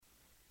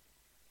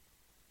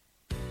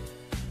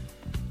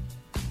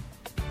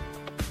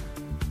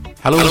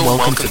Hello and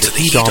welcome to the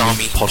Heed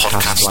Army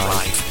Podcast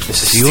Live.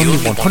 This is the only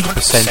 100%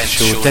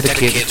 show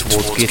dedicated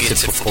towards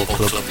Gateshead Football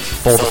Club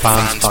for the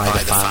fans by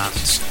the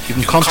fans. You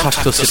can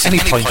contact us at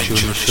any point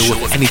during the show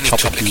with any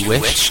topic you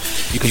wish.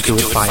 You can do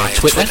it via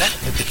Twitter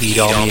at the Heed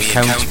Army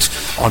account,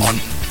 on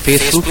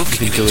Facebook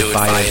you can do it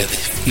via the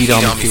Heed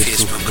Army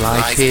Facebook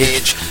Live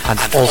page, and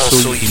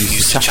also you can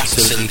use the chat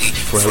facility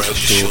throughout the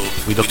show.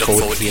 We look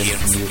forward to hearing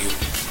from you.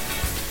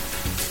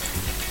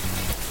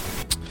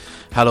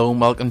 Hello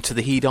and welcome to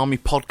the Heed Army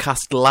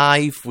Podcast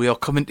Live. We are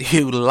coming to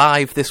you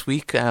live this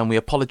week, and we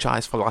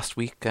apologise for last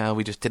week.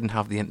 We just didn't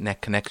have the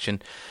internet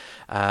connection,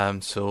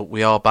 so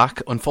we are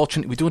back.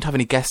 Unfortunately, we don't have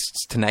any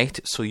guests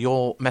tonight, so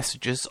your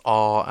messages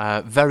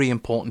are very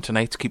important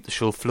tonight to keep the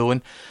show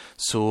flowing.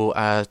 So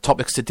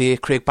topics today: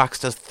 Craig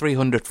Baxter's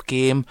 300th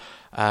game.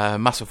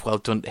 Massive well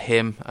done to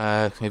him.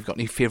 We've got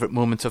any favourite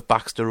moments of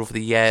Baxter over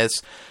the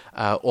years.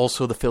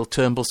 Also, the Phil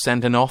Turnbull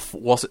sending off.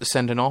 Was it a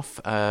sending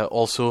off?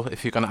 Also,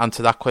 if you're going to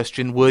answer that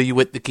question, were you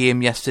at the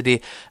game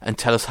yesterday? And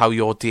tell us how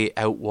your day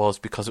out was,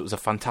 because it was a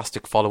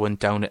fantastic following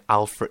down at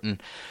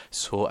Alfreton.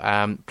 So,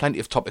 plenty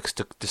of topics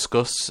to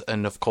discuss,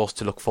 and of course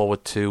to look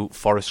forward to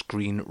Forest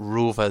Green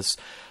Rovers.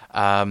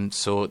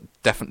 So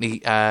definitely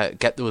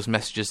get those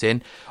messages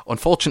in.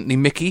 Unfortunately,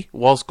 Mickey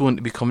was going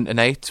to be coming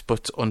tonight,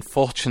 but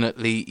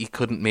unfortunately he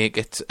couldn't make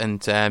it,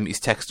 and his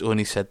text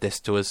only said this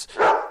to us.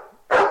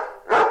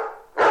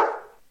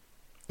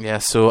 Yeah,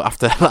 so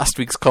after last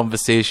week's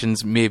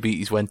conversations, maybe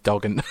he's went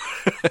dogging.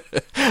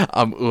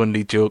 I'm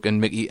only joking,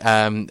 Mickey.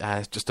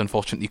 Just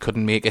unfortunately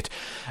couldn't make it.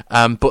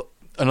 But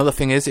another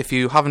thing is, if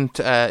you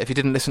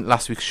didn't listen to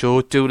last week's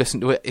show, do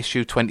listen to it.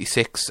 Issue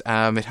 26.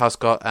 It has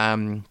got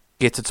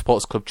Gateshead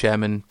Supporters Club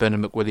Chairman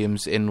Bernard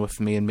McWilliams in with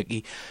me and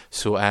Mickey.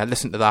 So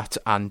listen to that,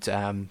 and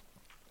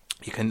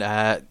you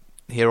can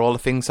hear all the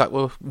things that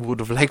we would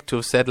have liked to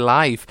have said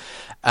live.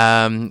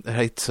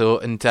 Right, so,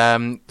 and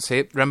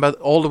remember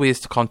all the ways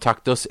to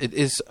contact us. It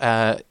is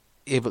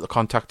able to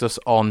contact us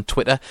on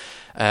Twitter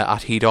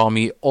at Heed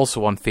Army,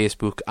 also on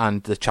Facebook,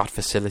 and the chat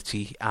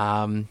facility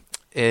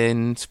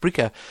in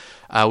Spreaker.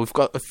 We've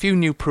got a few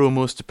new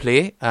promos to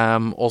play,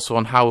 also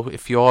on how,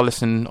 if you are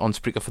listening on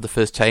Spreaker for the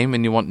first time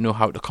and you want to know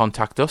how to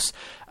contact us,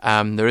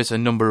 there is a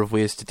number of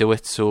ways to do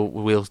it,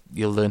 so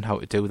you'll learn how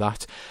to do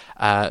that.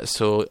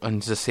 So,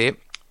 and as I say,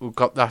 we've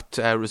got that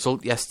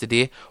result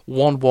yesterday,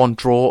 1-1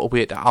 draw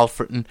away to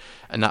Alfreton,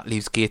 and that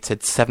leaves Gateshead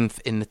 7th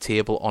in the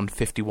table on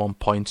 51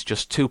 points,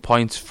 just 2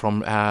 points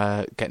from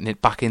getting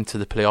it back into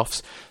the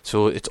playoffs.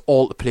 So it's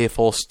all to play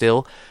for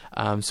still.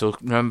 So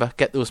remember,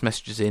 get those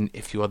messages in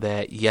if you were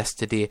there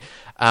yesterday.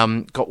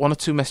 Got one or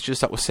two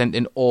messages that were sent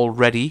in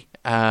already.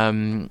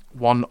 One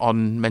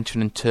on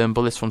mentioning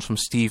Turnbull. This one's from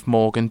Steve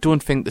Morgan.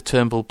 Don't think the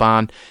Turnbull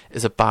ban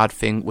is a bad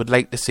thing. Would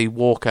like to see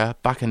Walker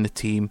back in the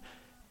team.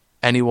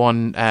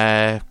 Anyone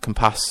can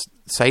pass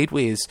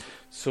sideways.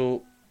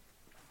 So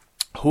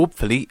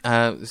hopefully,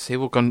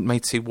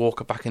 might see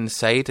Walker back in the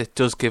side. It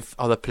does give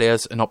other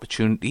players an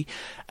opportunity.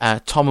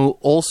 Tomu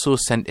also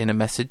sent in a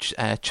message.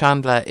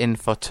 Chandler in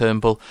for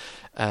Turnbull,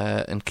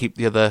 and keep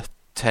the other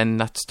 10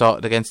 that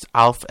started against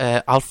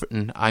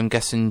Alfreton. I'm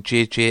guessing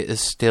JJ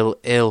is still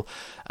ill.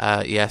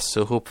 Yes,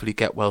 so hopefully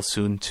get well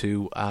soon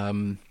to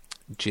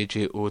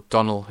JJ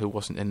O'Donnell, who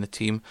wasn't in the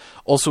team.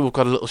 Also, we've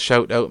got a little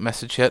shout out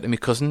message here to my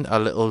cousin. Our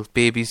little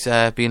baby's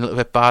been a little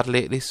bit bad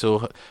lately,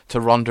 so to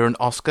Rhonda and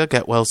Oscar,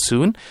 get well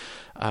soon.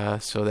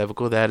 So there we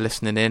go, there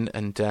listening in,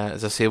 and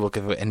as I say, we'll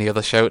give any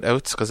other shout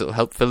outs because it'll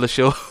help fill the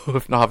show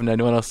with not having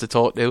anyone else to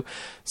talk to.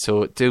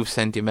 So do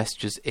send your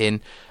messages in,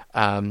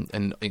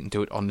 and you can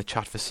do it on the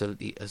chat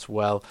facility as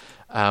well.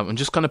 I'm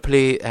just going to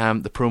play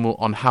the promo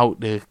on how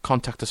to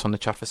contact us on the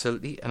chat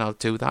facility, and I'll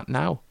do that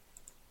now.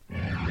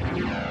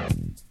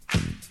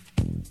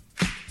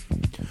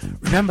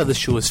 Remember, the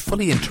show is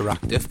fully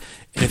interactive,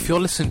 and if you're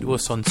listening to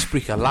us on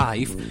Spreaker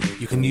Live,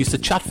 you can use the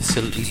chat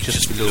facility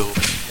just below.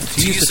 To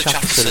use the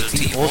chat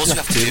facility, all you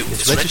have to do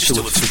is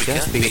register with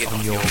Spreaker, be it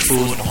on your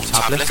phone or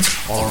tablet,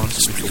 or on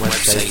the Spreaker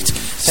website.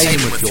 Sign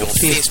in with your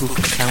Facebook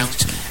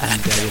account,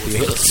 and there will be a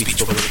little speech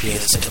bubble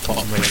appears at the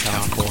bottom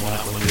right-hand corner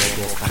when you're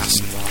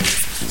broadcasting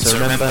live. So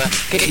remember,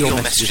 get your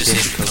messages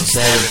in because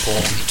they're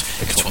important.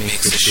 It's what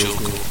makes this show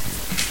go.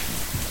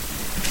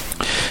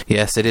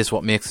 Yes, it is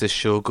what makes this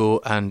show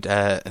go, and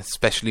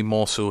especially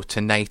more so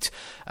tonight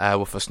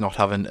with us not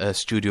having a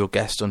studio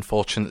guest,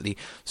 unfortunately.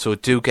 So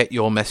do get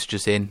your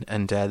messages in,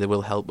 and they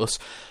will help us.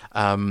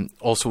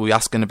 Also, we're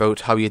asking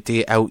about how your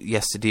day out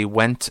yesterday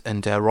went,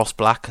 and Ross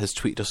Black has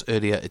tweeted us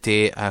earlier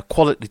today,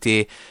 quality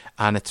day,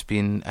 and it's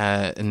been,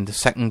 in the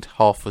second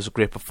half was a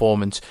great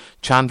performance.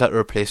 Chandler to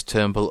replace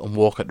Turnbull and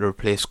Walker to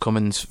replace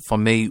Cummins, for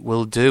me,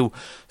 will do.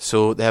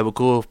 So there we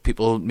go.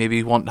 People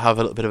maybe want to have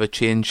a little bit of a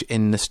change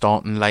in the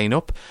starting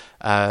lineup.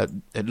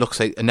 It looks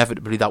like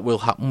inevitably that will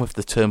happen with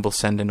the Turnbull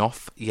sending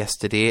off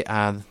yesterday.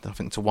 I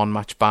think it's a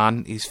one-match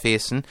ban he's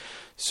facing.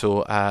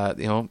 So,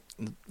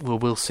 we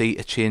will see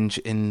a change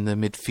in the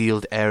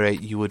midfield area,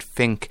 you would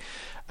think.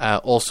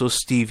 Also,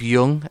 Steve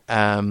Young,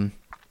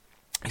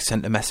 he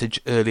sent a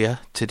message earlier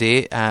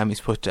today.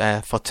 He's put,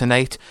 for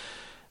tonight,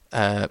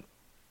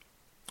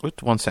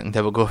 Wait, 1 second,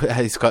 there we go.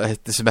 He's got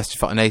this is a message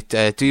for tonight.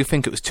 Do you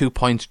think it was 2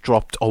 points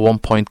dropped or 1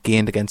 point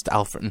gained against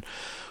Alfreton?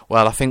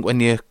 Well, I think when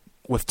you're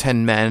with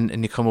 10 men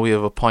and you come away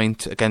with a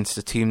point against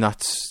a team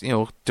that's,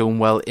 doing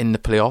well in the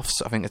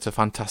playoffs, I think it's a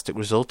fantastic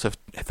result.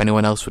 If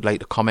anyone else would like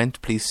to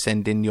comment, please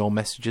send in your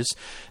messages.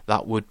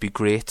 That would be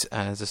great.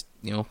 I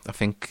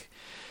think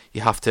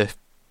you have to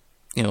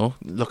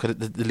look at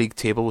the league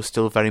table. We're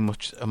still very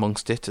much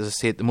amongst it. As I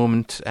say, at the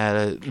moment,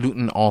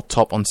 Luton are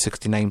top on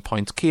 69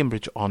 points,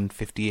 Cambridge on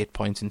 58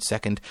 points in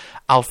second,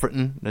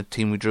 Alfreton, the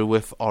team we drew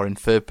with, are in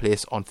third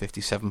place on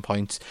 57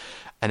 points,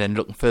 and then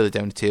looking further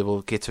down the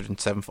table, Gateshead in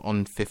 7th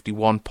on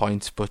 51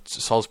 points, but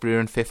Salisbury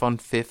are in 5th on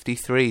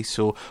 53,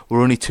 so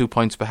we're only 2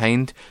 points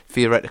behind.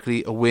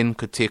 Theoretically, a win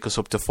could take us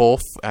up to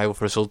 4th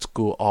if results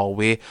go our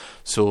way.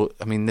 So,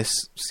 this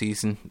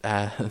season,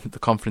 the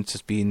conference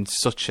has been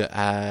such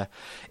a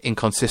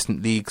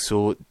inconsistent league,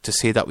 so to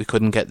say that we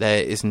couldn't get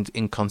there isn't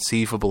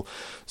inconceivable.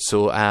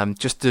 So,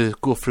 just to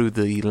go through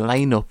the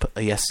lineup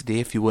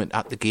yesterday, if you weren't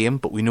at the game,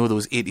 but we know there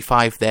was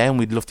 85 there, and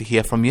we'd love to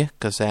hear from you,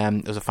 because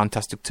it was a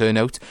fantastic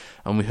turnout.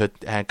 And we heard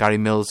Gary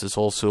Mills has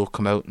also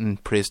come out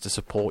and praised the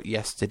support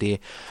yesterday.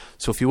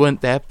 So if you weren't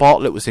there,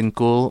 Bartlett was in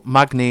goal.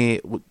 Magnay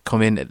would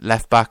come in at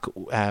left back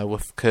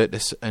with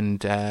Curtis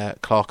and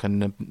Clark in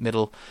the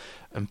middle,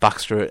 and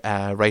Baxter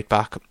at right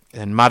back.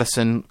 And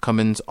Madison,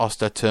 Cummins,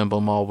 Oster, Turnbull,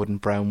 Marwood and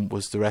Brown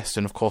was the rest.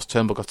 And of course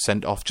Turnbull got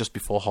sent off just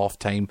before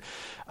half-time.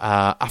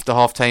 After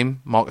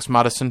half-time, Marcus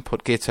Madison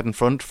put Gateshead in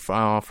front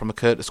from a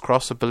Curtis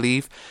cross, I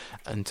believe.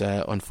 And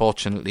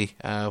unfortunately,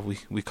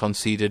 we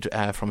conceded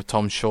from a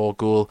Tom Shaw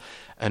goal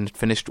and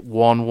finished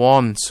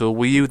 1-1. So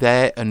were you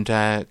there, and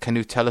can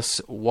you tell us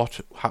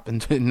what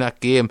happened in that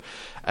game?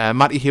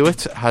 Matty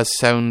Hewitt has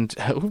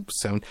I've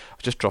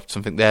just dropped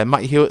something there.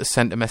 Matty Hewitt has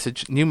sent a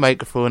message. New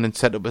microphone and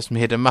setup has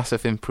made a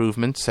massive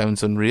improvement.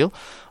 Sounds unreal.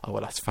 Oh,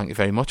 well, thank you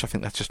very much. I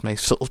think that's just my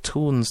subtle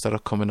tones that are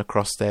coming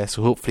across there.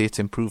 So hopefully it's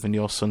improving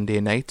your Sunday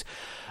night.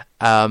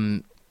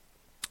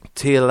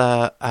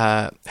 Taylor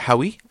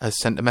Howie has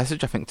sent a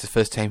message. I think it's the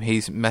first time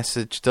he's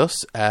messaged us.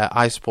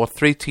 I support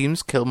 3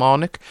 teams,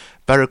 Kilmarnock,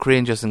 Berwick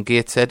Rangers and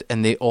Gateshead,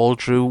 and they all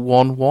drew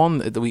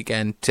 1-1 at the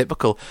weekend.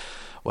 Typical.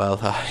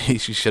 Well, you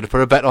should have put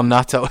a bet on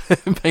that.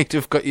 That might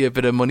have got you a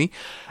bit of money.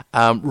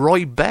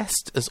 Roy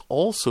Best has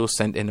also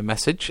sent in a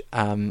message.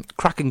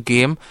 Cracking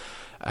game.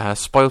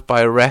 Spoilt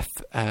by a ref,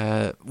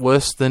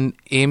 worse than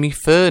Amy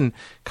Fern.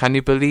 Can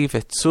you believe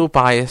it? So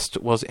biased,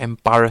 was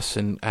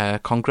embarrassing.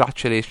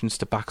 Congratulations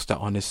to Baxter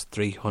on his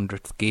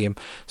 300th game.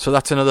 So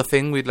that's another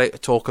thing we'd like to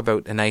talk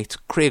about tonight.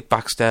 Craig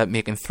Baxter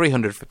making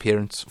 300th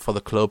appearance for the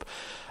club.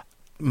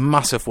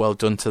 Massive well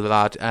done to the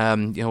lad.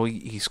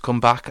 He's come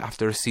back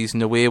after a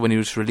season away when he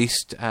was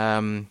released,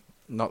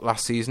 not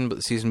last season but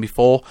the season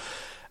before.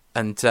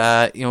 And,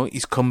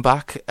 he's come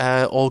back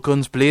all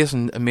guns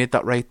blazing and made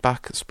that right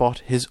back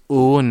spot his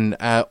own.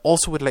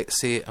 Also would like to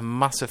say a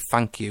massive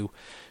thank you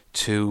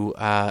to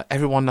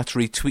everyone that's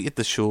retweeted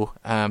the show,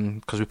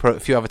 because we put out a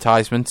few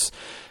advertisements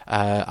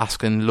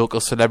asking local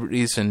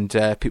celebrities and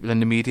people in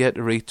the media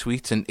to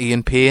retweet, and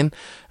Ian Payne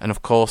and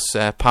of course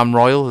Pam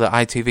Royal, the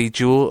ITV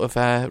duo, have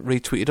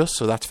retweeted us,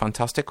 so that's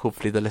fantastic.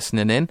 Hopefully they're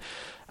listening in.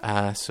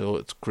 So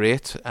it's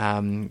great,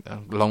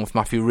 along with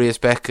Matthew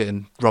Raisbeck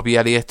and Robbie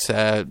Elliott,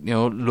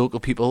 local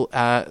people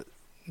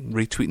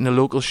retweeting the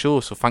local show,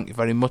 so thank you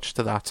very much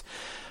to that.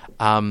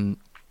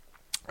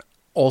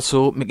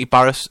 Also, Mickey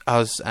Barris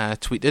has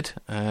tweeted,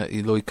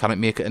 although he can't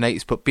make it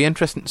tonight, but be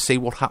interesting to see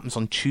what happens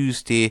on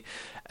Tuesday.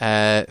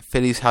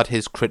 Philly's had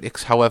his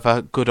critics,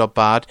 however, good or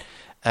bad,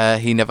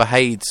 he never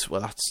hides.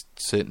 Well, that's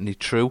certainly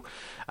true.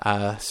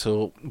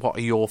 So what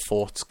are your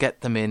thoughts?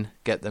 Get them in.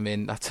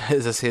 That's,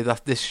 as I say,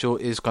 that this show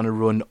is going to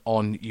run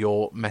on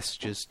your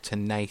messages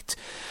tonight.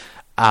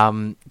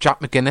 Jack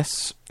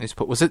McGuinness is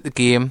put, was at the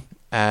game,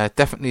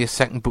 definitely a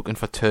second booking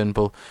for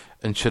Turnbull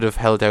and should have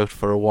held out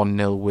for a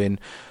 1-0 win,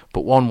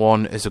 but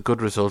 1-1 is a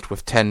good result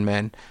with 10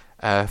 men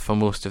for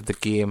most of the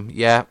game.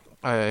 Yeah,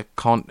 I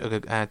can't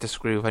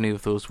disagree with any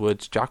of those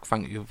words, Jack.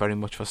 Thank you very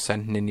much for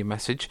sending in your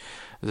message.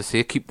 As I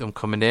say, keep them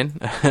coming in.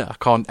 I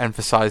can't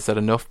emphasise that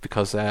enough,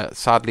 because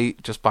sadly,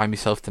 just by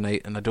myself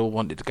tonight, and I don't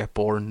want it to get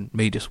boring,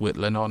 me just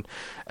whittling on.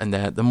 And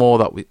the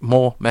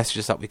more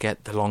messages that we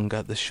get, the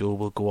longer the show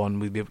will go on.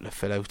 We'll be able to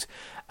fill out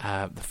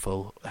the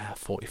full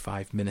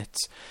 45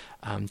 minutes.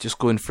 Just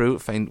going through,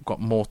 if I've got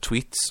more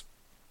tweets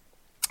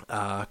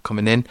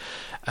coming in.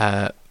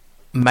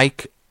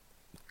 Mike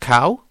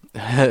Cow,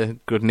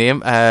 good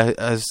name,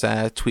 has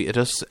tweeted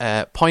us,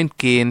 point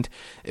gained,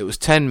 it was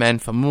 10 men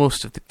for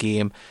most of the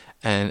game,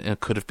 and it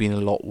could have been a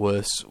lot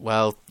worse.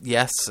 Well,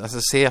 yes, as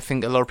I say, I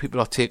think a lot of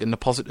people are taking the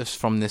positives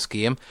from this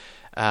game.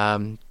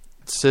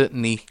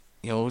 Certainly,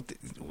 we're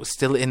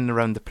still in and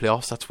around the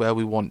playoffs. That's where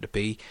we want to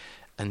be,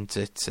 and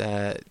it's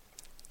I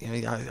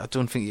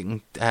don't think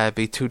you can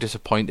be too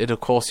disappointed.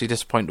 Of course, you're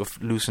disappointed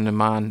with losing a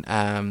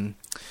man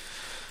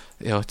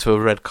to a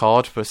red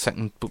card for a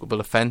second bookable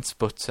offence,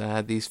 but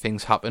these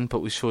things happen.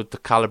 But we showed the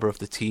calibre of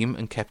the team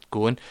and kept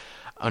going.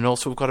 And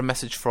also we've got a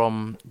message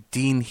from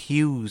Dean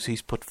Hughes.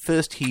 He's put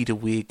first Heed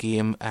away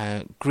game,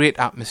 great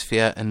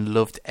atmosphere and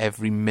loved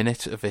every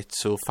minute of it.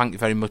 So thank you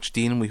very much,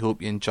 Dean. We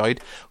hope you enjoyed.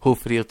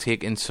 Hopefully he'll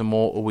take in some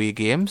more away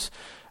games,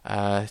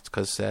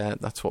 because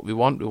that's what we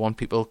want. We want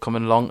people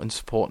coming along and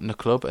supporting the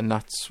club, and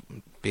that's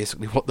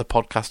basically what the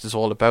podcast is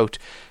all about,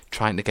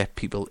 trying to get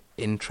people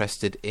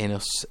interested in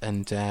us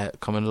and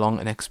coming along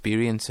and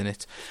experiencing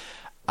it.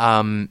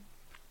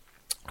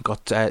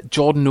 Got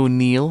Jordan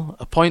O'Neill.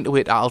 A point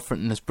away at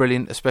Alfreton is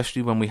brilliant,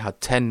 especially when we had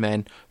 10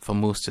 men for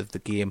most of the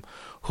game.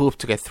 Hope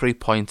to get 3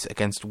 points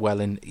against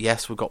Welland.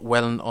 Yes, we've got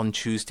Welland on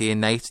Tuesday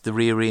night, the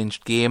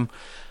rearranged game.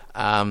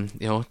 I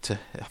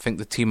think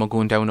the team are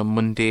going down on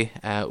Monday,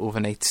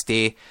 overnight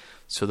stay,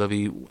 so they'll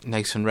be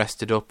nice and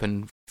rested up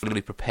and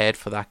fully prepared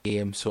for that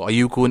game. So are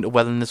you going to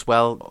Welland as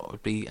well? It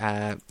would be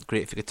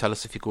great if you could tell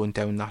us if you're going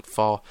down that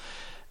far.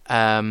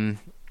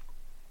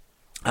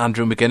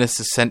 Andrew McGuinness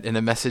has sent in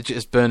a message.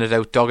 Is Bernard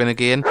out dogging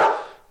again?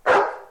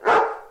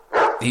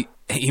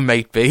 He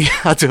might be.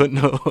 I don't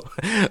know.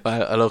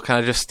 Although, can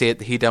I just state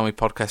the Heed Army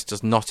podcast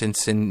does not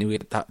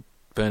insinuate that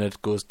Bernard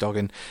goes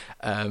dogging.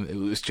 It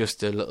was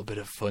just a little bit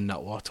of fun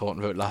that we were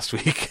talking about last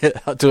week.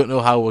 I don't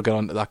know how we got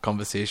onto that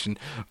conversation,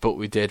 but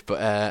we did. But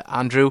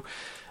Andrew,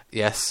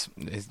 yes,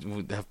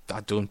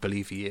 I don't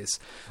believe he is.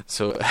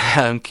 So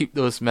keep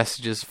those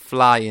messages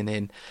flying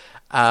in.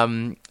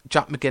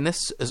 Jack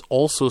McGuinness has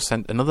also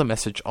sent another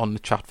message on the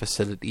chat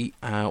facility.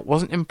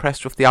 Wasn't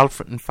impressed with the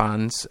Alfreton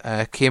fans.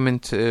 Came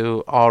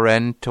into our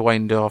end to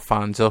wind our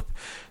fans up.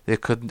 They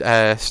couldn't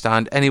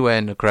stand anywhere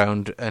in the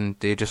ground, and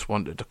they just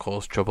wanted to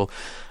cause trouble.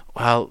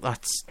 Well,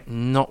 that's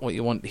not what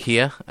you want to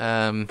hear.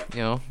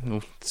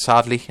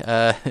 Sadly,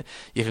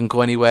 you can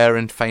go anywhere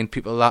and find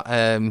people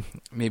that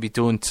maybe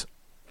don't,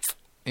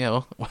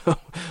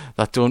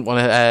 that don't want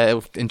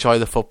to enjoy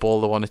the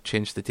football. They want to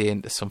change the day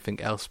into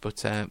something else.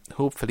 But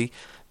hopefully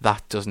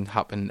that doesn't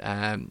happen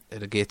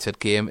at a Gateshead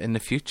game in the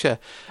future.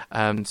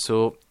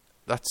 So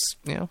that's,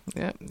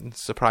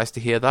 surprised to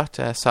hear that.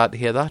 Sad to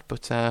hear that.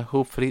 But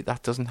hopefully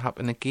that doesn't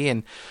happen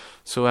again.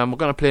 So we're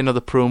going to play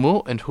another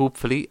promo, and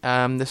hopefully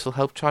this will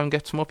help try and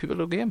get some more people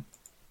to the game.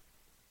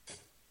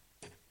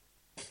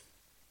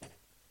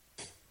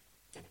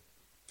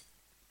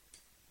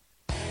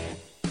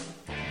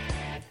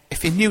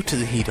 If you're new to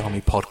the Heed Army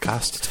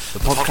podcast, the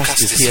podcast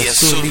is here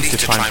solely to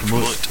try and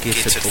promote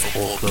Gateshead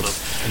Football Club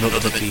and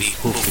ultimately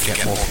hope to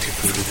get more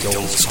people through the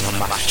doors on a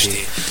match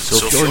day. So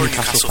if you're a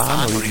Newcastle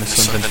fan or even a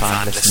Sunderland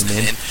fan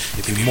listening in,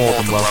 you'd be more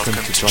than welcome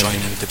to join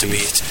in the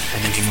debate,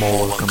 and you'd be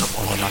more welcome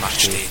on a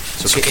match day.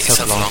 So get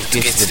yourself along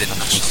to Gateshead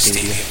International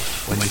Stadium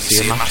when you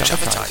see a match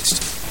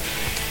advertised.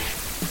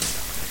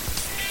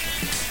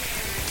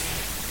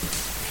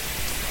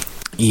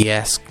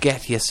 Yes,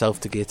 get yourself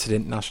to Gateshead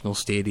International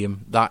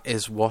Stadium. That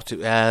is what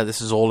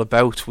this is all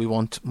about. We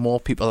want more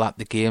people at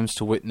the games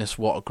to witness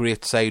what a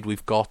great side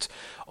we've got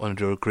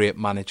under a great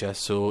manager.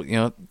 So,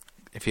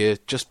 if you're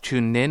just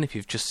tuning in, if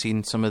you've just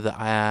seen some of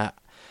the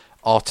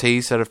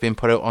RTs that have been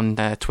put out on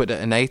Twitter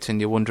tonight and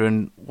you're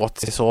wondering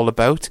what's this all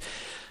about,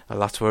 well,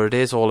 that's what it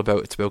is all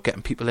about. It's about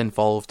getting people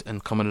involved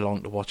and coming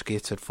along to watch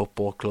Gateshead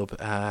Football Club.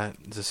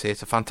 As I say,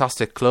 it's a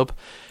fantastic club.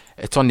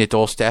 It's on your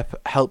doorstep.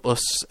 Help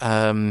us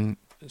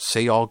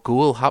see our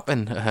goal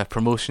happen,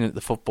 promotion at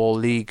the Football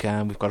League.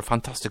 We've got a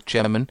fantastic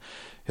chairman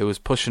who is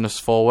pushing us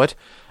forward,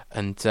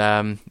 and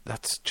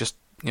that's just,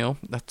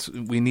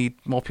 we need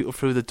more people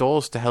through the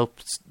doors to help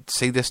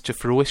see this to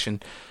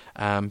fruition,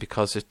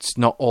 because it's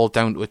not all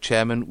down to a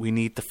chairman. We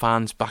need the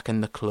fans back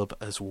in the club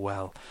as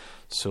well.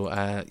 So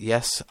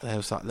yes,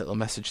 there's that little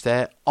message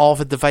there.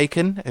 Arvid the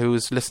Viking,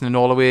 who's listening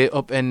all the way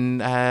up in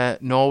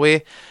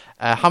Norway.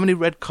 How many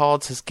red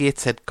cards has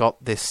Gateshead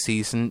got this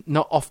season?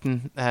 Not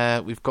often.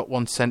 We've got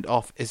one sent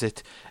off, is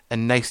it?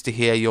 And nice to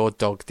hear your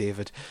dog,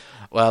 David.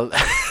 Well,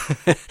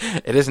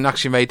 it isn't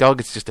actually my dog.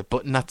 It's just a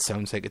button that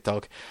sounds like a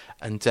dog.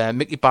 And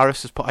Mickey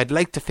Barris has put, I'd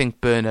like to think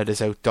Bernard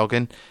is out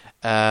dogging.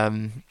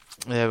 There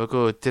we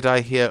go. Did I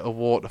hear a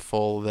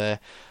waterfall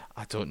there?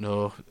 I don't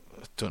know.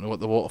 I don't know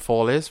what the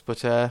waterfall is,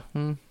 but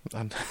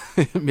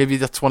maybe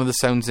that's one of the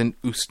sounds in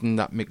Ooston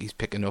that Mickey's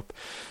picking up.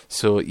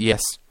 So,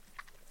 yes.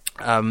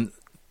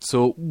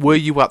 So, were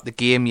you at the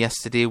game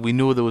yesterday? We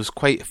know there was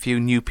quite a few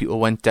new people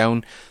went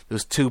down. There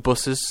was 2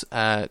 buses.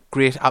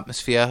 Great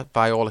atmosphere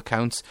by all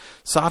accounts.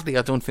 Sadly,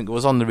 I don't think it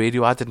was on the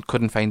radio. I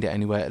couldn't find it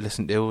anywhere to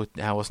listen to.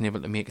 I wasn't able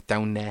to make it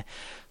down there.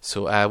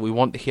 So, we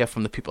want to hear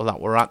from the people that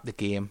were at the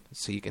game,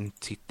 so you can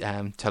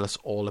tell us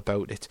all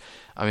about it.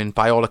 I mean,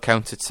 by all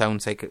accounts, it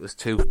sounds like it was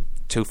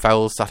two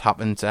fouls that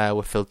happened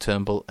with Phil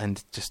Turnbull,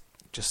 and just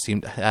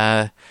seemed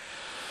to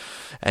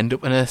end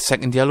up in a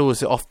second yellow,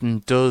 as it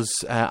often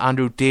does.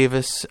 Andrew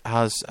Davis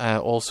has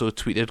also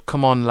tweeted,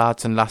 come on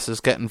lads and lasses,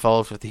 get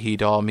involved with the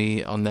Heed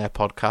Army on their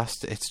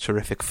podcast, it's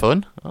terrific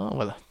fun. Oh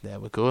well, there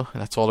we go.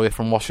 And that's all the way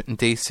from Washington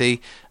DC.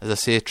 As I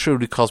say,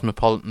 truly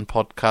cosmopolitan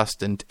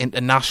podcast and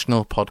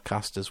international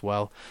podcast as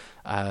well.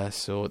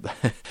 So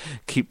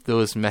keep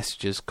those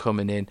messages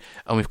coming in.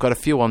 And we've got a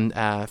few on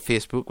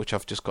Facebook, which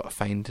I've just got to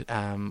find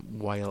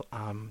while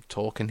I'm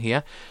talking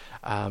here.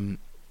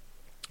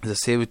 as I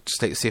say, we'd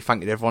just like to say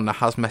thank you to everyone that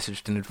has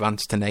messaged in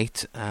advance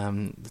tonight.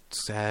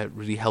 It's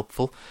really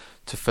helpful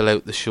to fill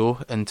out the show.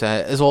 And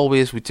as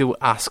always, we do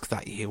ask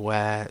that you,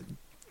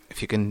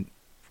 if you can,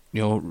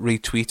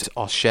 retweet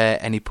or share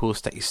any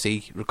post that you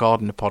see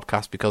regarding the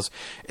podcast, because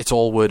it's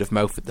all word of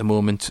mouth at the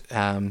moment.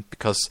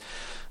 Because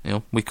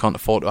we can't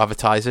afford to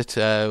advertise it.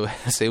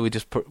 Say we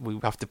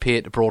have to pay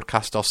it to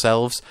broadcast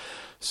ourselves.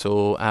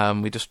 So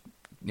we just,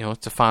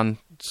 it's a fan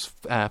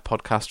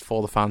podcast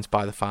for the fans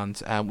by the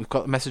fans. We've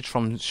got a message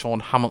from Sean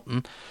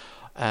Hamilton.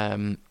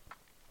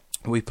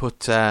 We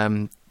put,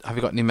 have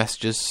you got any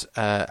messages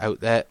out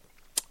there?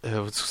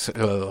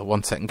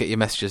 1 second, get your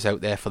messages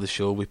out there for the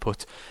show. We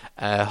put,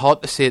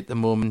 hard to say at the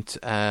moment.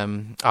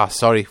 1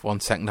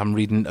 second, I'm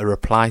reading a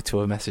reply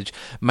to a message.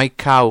 Mike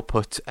Cow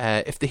put,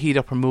 if the Heat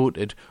are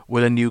promoted,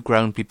 will a new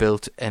ground be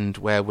built and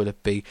where will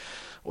it be?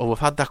 Well, we've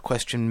had that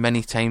question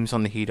many times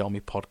on the Heat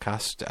Army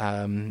podcast.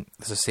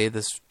 As I say,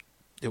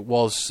 it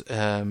was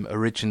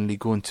originally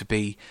going to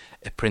be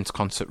at Prince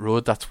Consort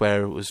Road. That's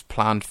where it was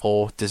planned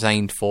for,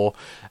 designed for,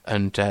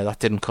 and that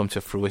didn't come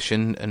to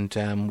fruition.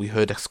 And we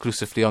heard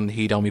exclusively on the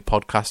Heat Army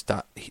podcast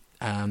that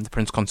the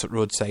Prince Consort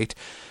Road site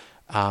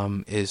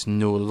is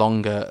no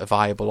longer a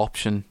viable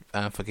option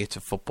for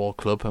Gateshead Football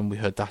Club. And we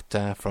heard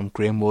that from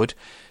Graham Wood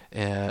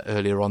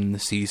earlier on in the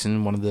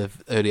season, one of the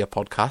earlier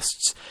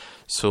podcasts.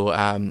 So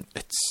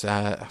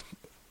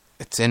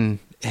it's in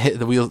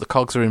the wheels, the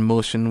cogs are in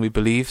motion, we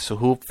believe. So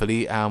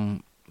hopefully,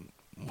 when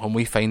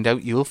we find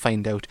out, you'll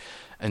find out.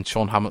 And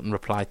Sean Hamilton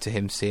replied to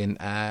him saying,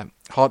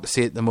 hard to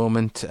say at the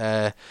moment.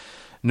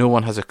 No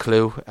one has a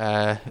clue.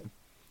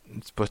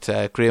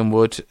 But Graham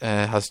Wood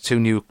has 2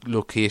 new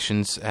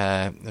locations,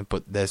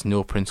 but there's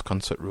no Prince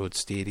Consort Road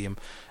Stadium,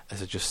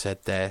 as I just said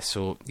there.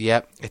 So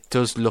yeah, it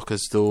does look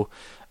as though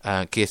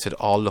Gateshead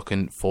are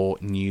looking for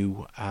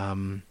new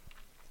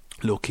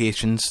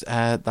locations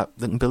that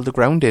they can build a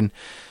ground in.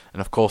 And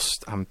of course,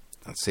 I'd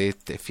say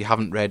if you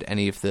haven't read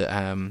any of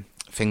the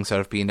things that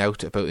have been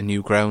out about a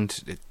new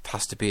ground, it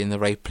has to be in the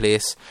right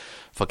place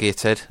for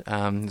Gateshead.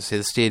 Say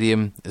the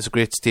stadium is a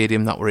great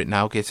stadium that we're at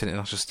now, Gateshead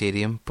International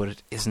Stadium, but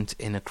it isn't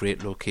in a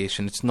great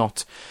location. It's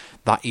not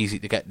that easy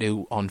to get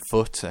to on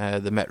foot.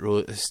 The Metro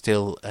is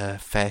still a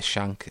fair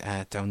shank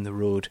down the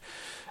road.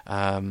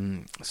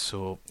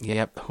 So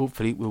yeah,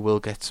 hopefully we will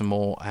get some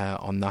more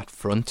on that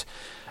front.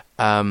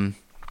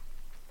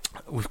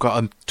 We've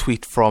got a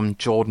tweet from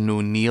Jordan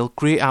O'Neill.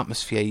 Great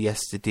atmosphere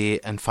yesterday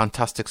and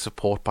fantastic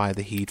support by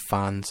the Heat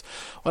fans.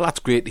 Well,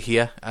 that's great to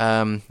hear.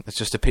 It's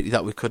just a pity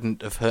that we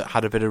couldn't have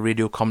had a bit of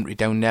radio commentary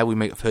down there. We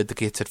might have heard the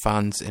Gateshead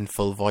fans in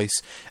full voice,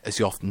 as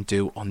you often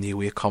do on the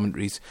away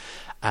commentaries.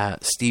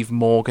 Steve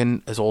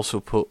Morgan has also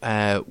put,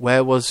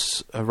 where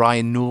was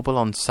Ryan Noble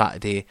on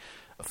Saturday?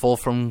 A fall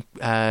from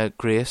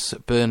grace,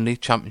 Burnley,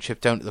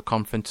 Championship down to the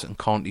conference and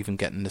can't even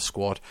get in the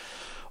squad.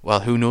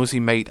 Well, who knows?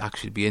 He might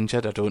actually be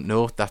injured. I don't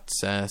know.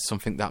 That's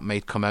something that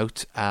might come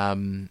out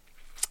in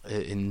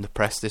the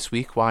press this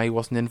week. Why he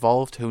wasn't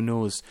involved? Who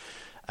knows?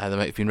 They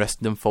might have been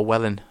resting him for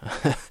Welling.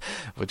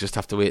 We'll just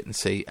have to wait and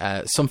see.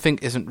 Something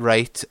isn't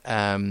right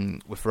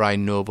with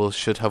Ryan Noble.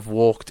 Should have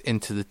walked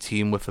into the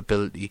team with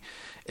ability.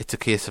 It's a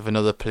case of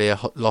another player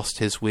lost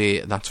his way.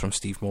 And that's from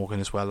Steve Morgan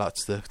as well.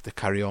 That's the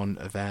carry on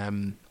of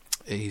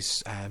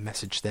his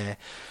message there.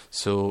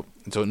 So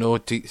I don't know,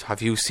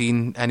 have you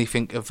seen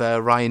anything of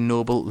Ryan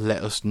Noble?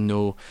 Let us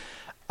know.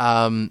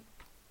 And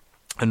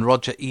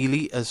Roger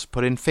Ely has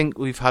put in, think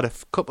we've had a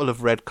couple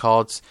of red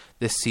cards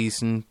this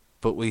season,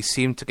 but we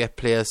seem to get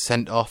players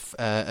sent off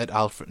at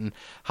Alfreton.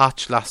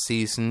 Hatch last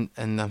season,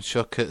 and I'm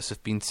sure Curtis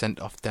have been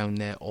sent off down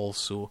there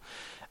also.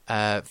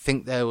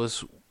 Think there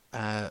was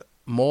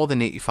more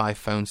than 85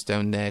 fans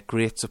down there.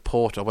 Great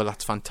support. Well,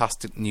 that's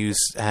fantastic news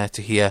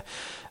to hear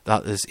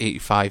that there's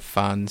 85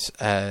 fans,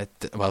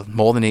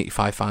 more than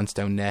 85 fans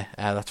down there.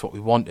 That's what we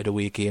want at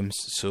away games,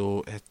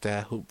 so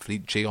hopefully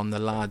G on the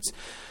lads.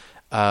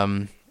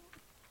 And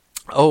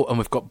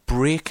we've got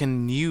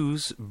breaking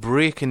news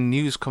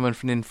coming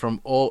in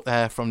from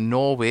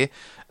Norway,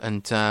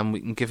 and we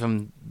can give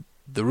him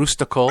the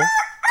rooster call.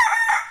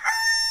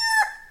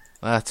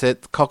 That's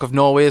it. The Cock of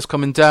Norway is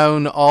coming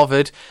down.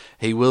 Arvid,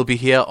 he will be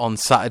here on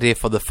Saturday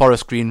for the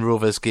Forest Green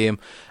Rovers game.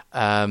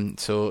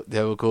 So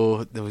there we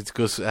go.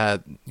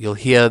 You'll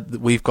hear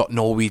that we've got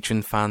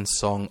Norwegian fans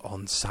song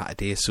on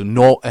Saturday. So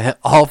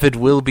Arvid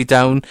will be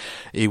down.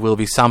 He will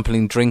be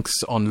sampling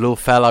drinks on Low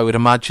Fell, I would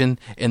imagine,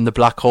 in the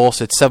Black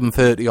Horse at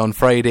 7:30 on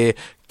Friday.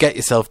 Get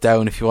yourself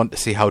down if you want to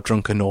see how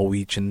drunk a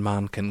Norwegian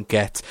man can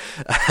get.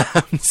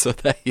 So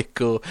there you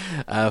go.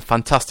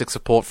 Fantastic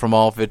support from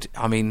Arvid.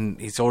 I mean,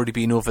 he's already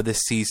been over this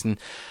season.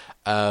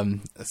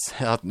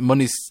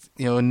 Money's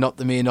not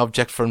the main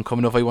object for him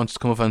coming over. He wants to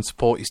come over and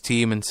support his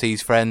team and see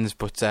his friends,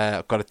 but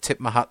I've got to tip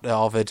my hat to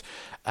Arvid.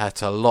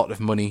 It's a lot of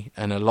money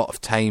and a lot of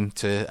time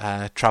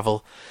to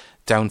travel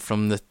down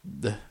from the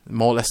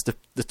more or less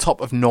the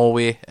top of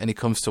Norway, and he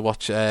comes to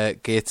watch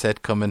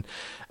Gateshead coming.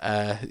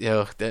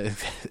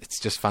 It's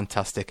just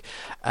fantastic.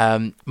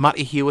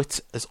 Matty Hewitt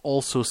has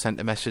also sent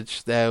a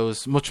message. There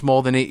was much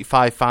more than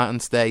 85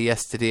 fans there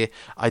yesterday.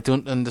 I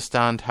don't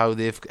understand how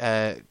they've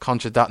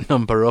conjured that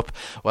number up.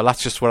 Well,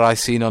 that's just what I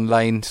seen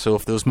online, so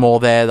if there was more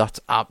there, that's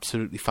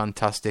absolutely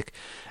fantastic.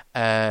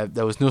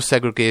 There was no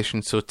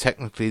segregation, so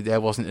technically there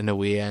wasn't an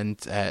away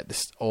end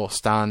or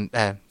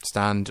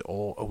stand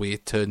or away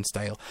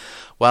turnstile.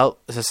 Well,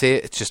 as I say,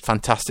 it's just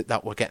fantastic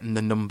that we're getting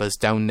the numbers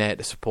down there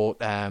to support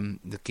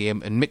the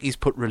game. And Mickey's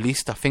put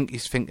released. I think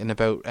he's thinking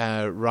about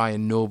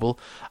Ryan Noble.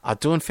 I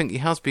don't think he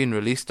has been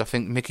released. I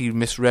think Mickey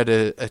misread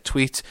a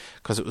tweet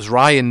because it was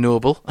Ryan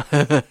Noble.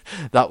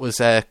 That was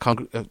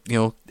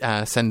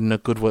sending a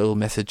goodwill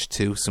message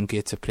to some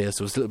Gateshead players.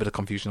 There was a little bit of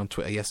confusion on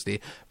Twitter yesterday,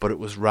 but it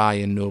was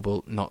Ryan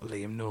Noble, not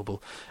Liam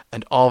Noble.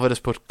 And Arvid has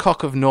put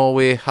Cock of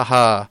Norway,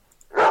 haha.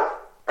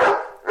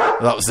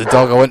 That was the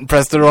dog. I went and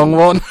pressed the wrong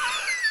one.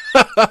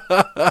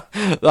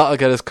 That'll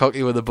get us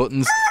cocky with the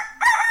buttons.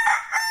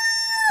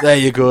 There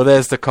you go.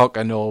 There's the Cock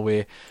of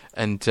Norway,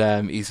 and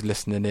he's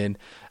listening in.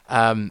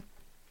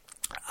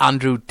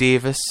 Andrew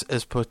Davis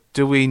has put,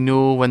 do we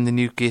know when the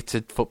new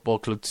Gateshead Football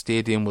Club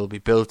stadium will be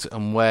built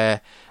and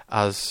where,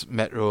 as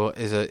Metro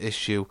is an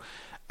issue?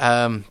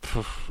 And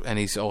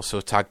he's also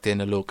tagged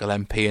in a local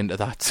MP into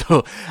that,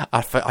 so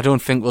I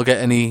don't think we'll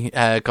get any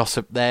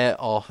gossip there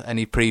or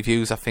any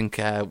previews. I think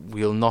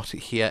we'll not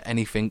hear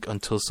anything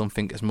until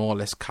something is more or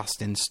less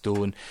cast in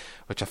stone,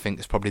 which I think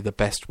is probably the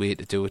best way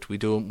to do it. We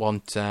don't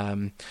want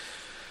to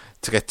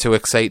get too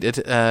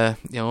excited,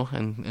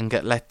 and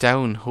get let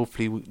down.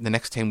 Hopefully the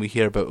next time we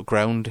hear about a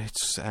ground,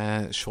 it's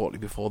shortly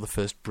before the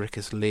first brick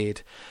is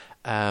laid.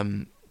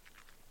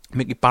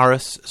 Mickey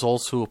Barris has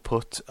also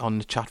put on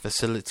the chat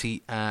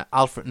facility,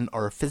 Alfreton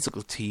are a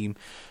physical team,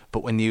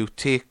 but when you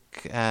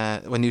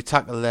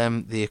tackle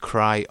them, they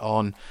cry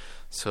on.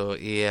 So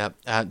yeah,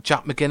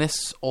 Jack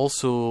McGuinness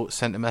also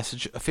sent a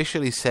message.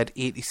 Officially said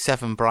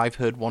 87, but I've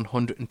heard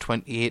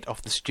 128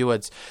 off the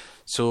stewards.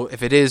 So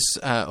if it is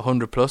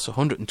 100 plus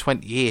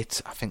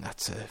 128, I think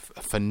that's a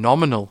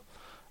phenomenal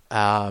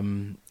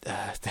away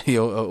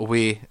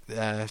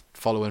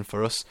following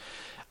for us.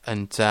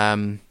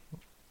 And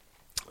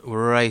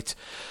right.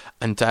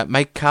 And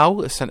Mike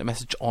Cow has sent a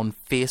message on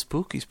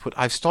Facebook. He's put,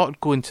 I've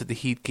started going to the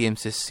Heat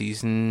games this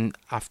season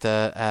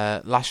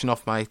after lashing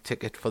off my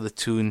ticket for the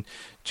Toon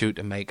due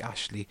to Mike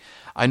Ashley.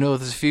 I know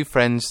there's a few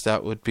friends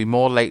that would be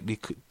more likely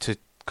to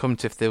come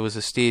to if there was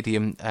a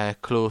stadium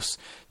close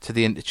to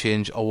the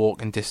interchange or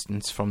walking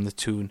distance from the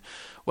Toon.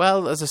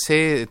 Well, as I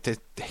say,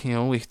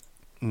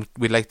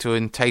 we'd like to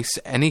entice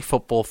any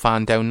football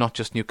fan down, not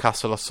just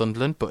Newcastle or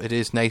Sunderland, but it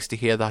is nice to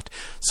hear that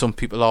some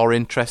people are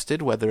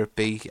interested, whether it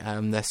be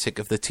they're sick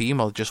of the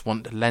team or just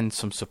want to lend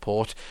some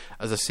support.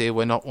 As I say,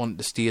 we're not wanting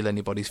to steal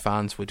anybody's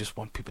fans, we just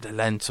want people to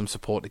lend some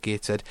support to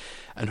Gateshead,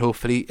 and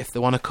hopefully if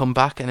they want to come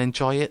back and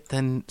enjoy it,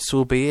 then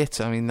so be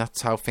it. I mean,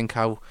 that's how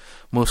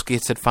most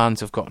Gateshead fans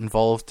have got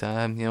involved.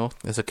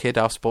 As a kid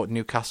I supported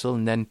Newcastle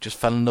and then just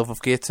fell in love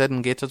with Gateshead,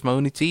 and Gateshead's my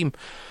only team.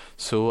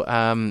 So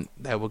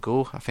there we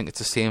go. I think it's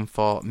the same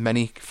for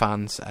many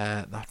fans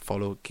that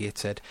follow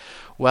Gateshead.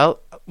 Well,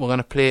 we're going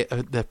to play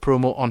the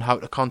promo on how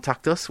to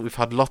contact us. We've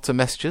had lots of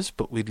messages,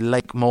 but we'd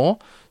like more.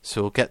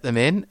 So get them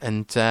in,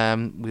 and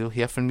we'll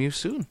hear from you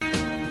soon.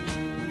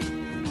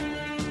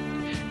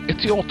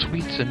 It's your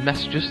tweets and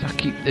messages that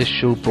keep this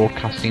show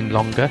broadcasting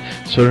longer,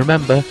 so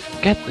remember,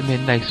 get them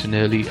in nice and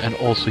early, and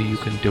also you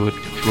can do it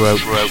throughout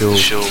the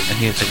show. And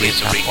here's a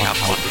recap on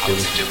how to do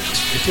it.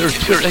 If you're a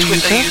Twitter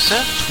user,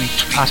 tweet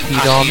at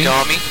Heat Army.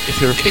 If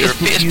you're a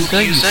Facebook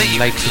user, you can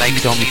like the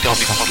Heat Army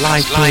podcast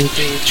live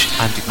page,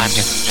 and you can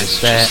message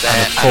us there.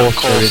 And of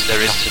course,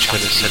 there is the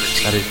chat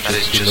facility that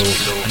is just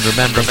below. And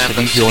remember to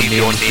leave your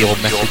name and your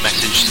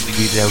message to be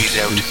read out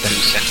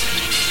through sent.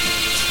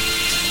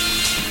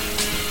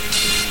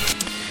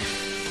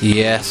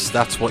 Yes,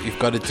 that's what you've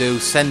got to do.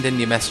 Send in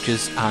your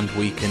messages and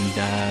we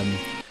can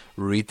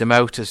read them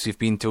out, as you've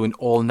been doing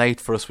all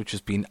night for us, which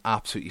has been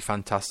absolutely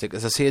fantastic.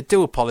 As I say, I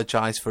do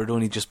apologise for it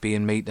only just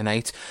being me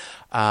tonight.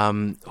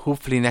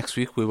 Hopefully next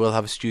week we will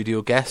have a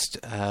studio guest.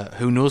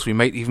 Who knows, we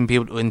might even be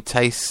able to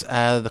entice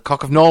the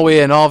Cock of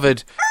Norway and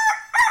Arvid.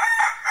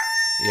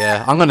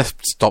 Yeah, I'm going to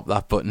stop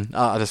that button.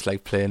 I just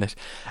like playing it.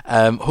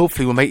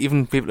 Hopefully we might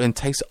even be able to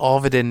entice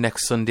Arvid in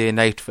next Sunday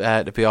night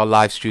to be our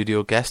live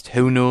studio guest.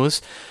 Who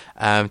knows?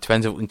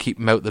 Depends if we can keep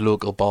him out the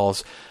local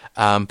bars.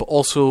 But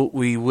also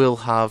we will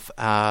have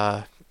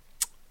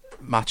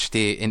match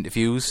day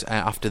interviews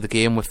after the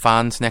game with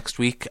fans next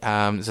week.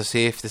 As I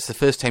say, if this is the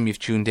first time you've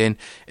tuned in,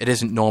 it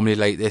isn't normally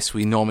like this.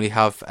 We normally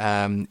have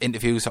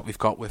interviews that we've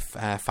got with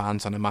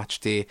fans on a match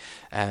day,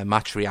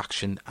 match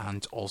reaction,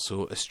 and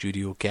also a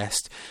studio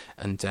guest.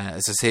 And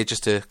as I say,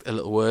 just a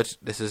little word,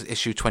 this is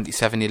issue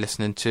 27 you're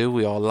listening to.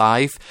 We are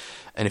live,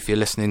 and if you're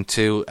listening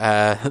to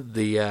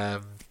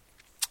the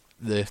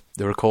the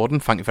recording,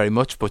 thank you very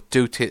much, but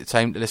do take the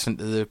time to listen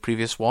to the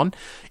previous one,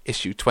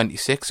 issue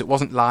 26. It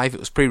wasn't live, it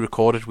was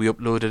pre-recorded, we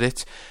uploaded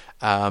it,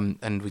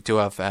 and we do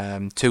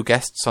have 2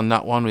 guests on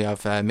that one. We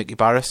have Mickey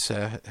Barris,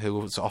 who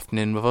was often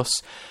in with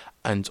us,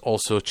 and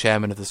also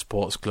chairman of the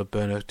Supporters Club,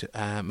 Bernard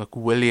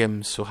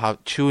McWilliams. So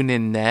tune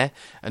in there.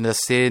 And as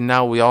I say,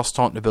 now we are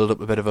starting to build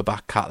up a bit of a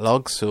back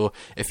catalogue. So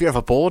if you're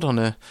ever bored on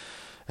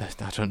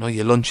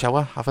your lunch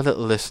hour, have a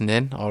little listen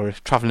in, or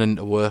if travelling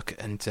into work,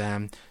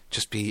 and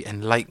just be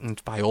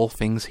enlightened by all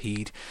things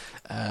Heed.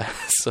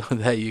 So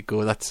there you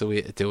go. That's the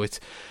way to do it.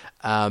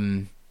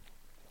 And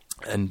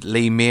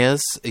Lee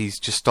Mears, he's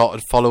just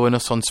started following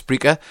us on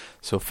Spreaker.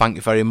 So thank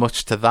you very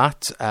much to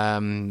that.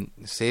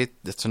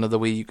 That's another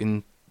way you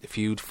can. If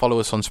you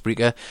follow us on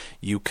Spreaker,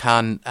 you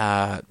can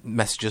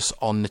message us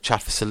on the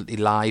chat facility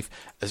live,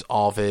 as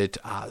Arvid,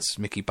 as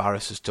Mickey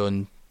Barris has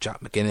done, Jack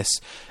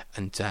McGuinness,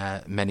 and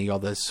many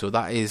others. So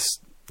that is,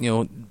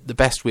 the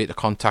best way to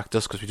contact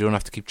us, because we don't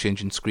have to keep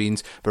changing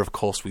screens. But of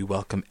course, we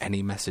welcome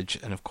any message,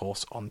 and of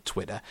course on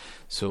Twitter.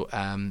 So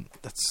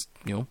that's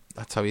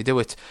how you do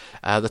it.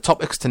 The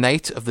topics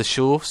tonight of the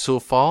show so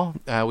far,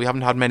 we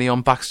haven't had many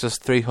on Baxter's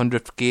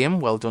 300th game.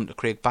 Well done to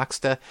Craig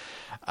Baxter.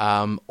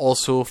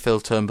 Also, Phil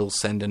Turnbull's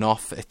sending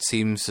off. It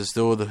seems as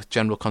though the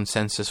general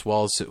consensus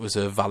was it was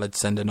a valid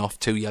sending off,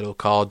 2 yellow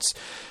cards.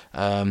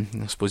 I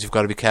suppose you've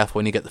got to be careful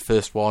when you get the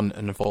first one,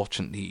 and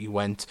unfortunately he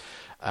went.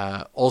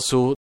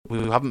 Also, we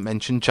haven't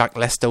mentioned Jack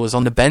Lester was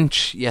on the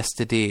bench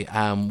yesterday.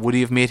 Would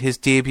he have made his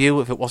debut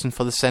if it wasn't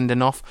for the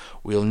sending off?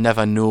 We'll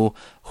never know.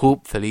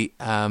 Hopefully,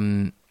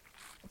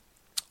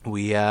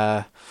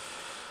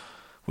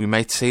 we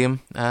might see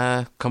him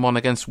come on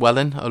against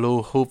Welling,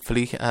 although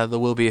hopefully there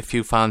will be a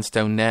few fans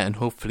down there, and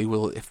hopefully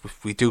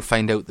if we do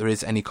find out there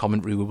is any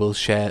commentary, we will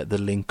share the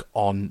link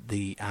on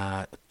the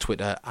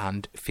Twitter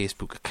and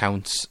Facebook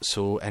accounts,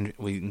 so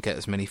we can get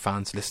as many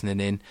fans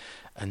listening in,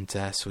 and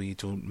so you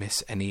don't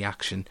miss any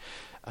action.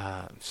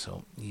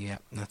 So yeah,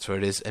 that's where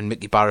it is. And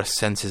Mickey Barris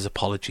sends his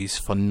apologies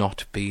for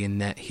not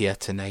being here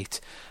tonight.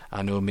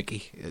 I know,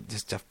 Mickey,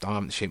 just I'm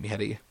having to shake my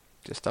head at you.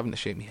 Just having to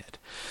shake my head.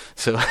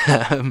 So,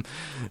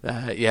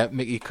 yeah,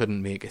 Mickey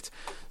couldn't make it.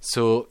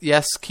 So,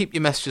 yes, keep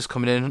your messages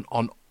coming in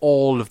on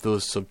all of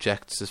those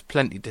subjects. There's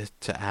plenty to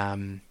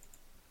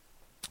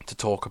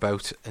talk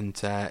about, and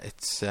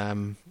it's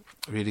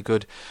really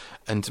good.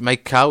 And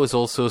Mike Cow has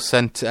also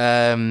sent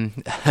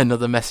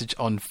another message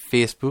on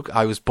Facebook.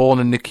 I was born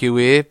in the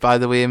QA, by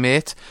the way,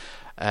 mate.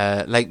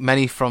 Like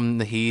many from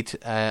the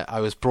Heed, I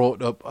was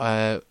brought up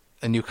a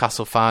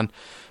Newcastle fan.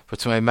 But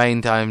to my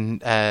mind, I'm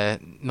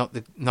not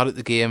at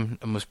the game,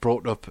 and was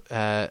brought up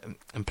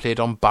and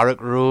played on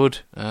Barrack Road.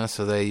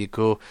 So there you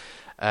go.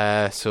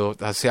 So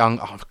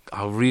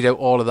I'll read out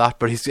all of that,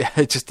 but he's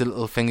just a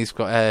little thing he's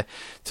got.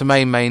 To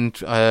my mind,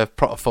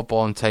 proper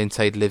football in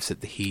Tyneside lives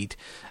at the Heed.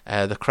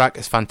 The crack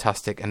is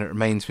fantastic, and it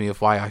reminds me of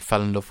why I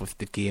fell in love with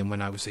the game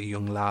when I was a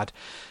young lad.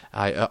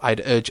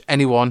 I'd urge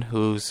anyone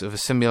who's of a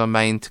similar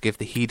mind to give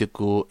the Heed a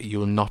go. You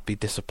will not be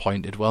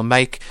disappointed. Well,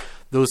 Mike,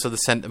 those are the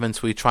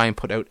sentiments we try and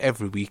put out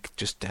every week.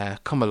 Just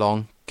come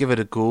along, give it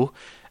a go,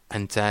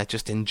 and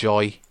just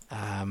enjoy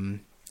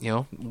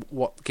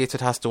what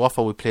Gateshead has to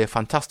offer. We play a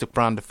fantastic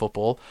brand of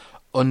football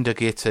under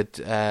Gateshead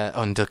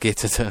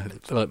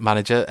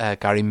manager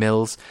Gary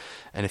Mills.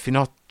 And if you're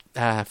not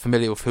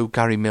familiar with who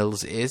Gary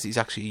Mills is, he's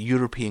actually a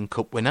European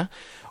Cup winner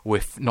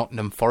with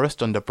Nottingham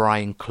Forest under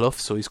Brian Clough.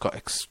 So he's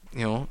got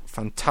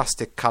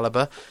fantastic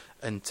calibre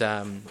and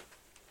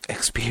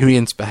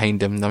experience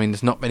behind him. I mean,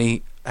 there's not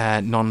many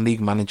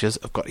non-league managers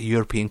have got a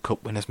European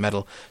Cup winners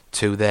medal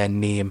to their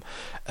name,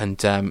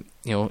 and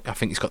I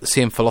think he's got the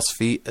same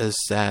philosophy as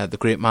the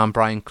great man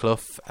Brian Clough.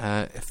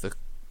 If the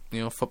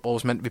football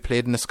was meant to be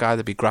played in the sky,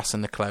 there'd be grass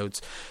in the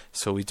clouds.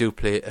 So we do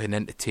play an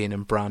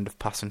entertaining brand of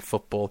passing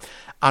football.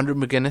 Andrew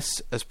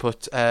McGuinness has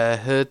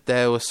heard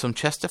there was some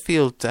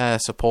Chesterfield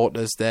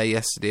supporters there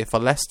yesterday for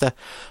Leicester.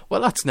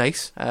 Well, that's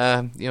nice.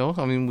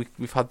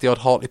 We've had the odd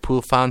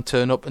Hartlepool fan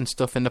turn up and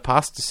stuff in the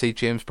past to see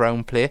James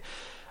Brown play.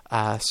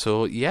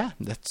 So yeah,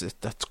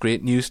 that's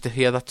great news to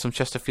hear that some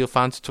Chesterfield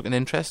fans took an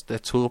interest.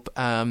 Let's hope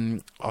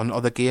on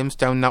other games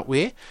down that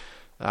way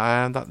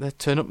that they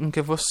turn up and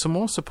give us some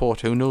more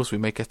support. Who knows, we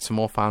might get some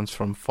more fans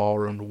from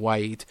far and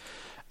wide.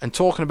 And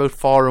talking about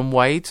far and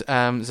wide,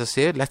 as I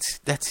said,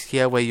 let's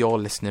hear where you're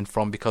listening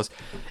from, because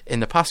in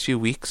the past few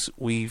weeks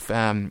we've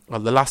the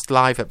last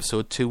live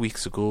episode 2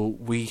 weeks ago,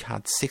 we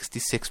had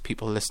 66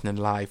 people listening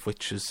live,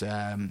 which was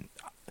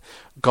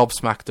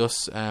gobsmacked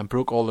us,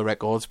 broke all the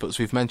records. But as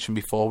we've mentioned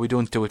before, we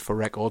don't do it for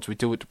records, we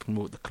do it to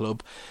promote the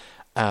club.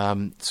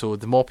 So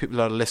the more people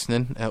that are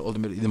listening,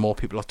 ultimately the more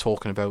people are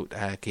talking about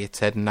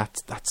Gateshead, and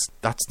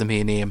that's the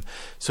main aim.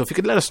 So if you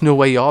could let us know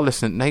where you are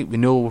listening tonight. We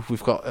know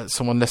we've got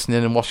someone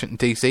listening in Washington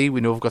DC. We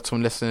know we've got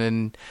someone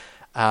listening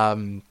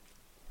in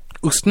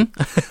Houston,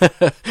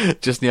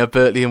 just near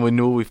Berkeley, and we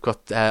know we've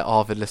got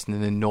Arvid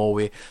listening in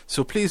Norway.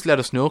 So please let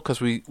us know,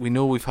 because we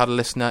know we've had a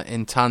listener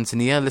in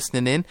Tanzania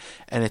listening in,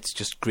 and it's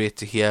just great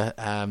to hear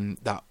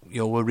that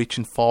we're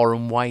reaching far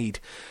and wide,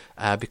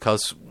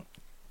 because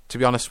to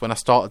be honest, when I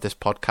started this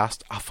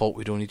podcast, I thought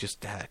we'd only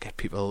just get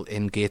people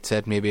in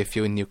Gateshead, maybe a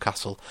few in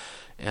Newcastle.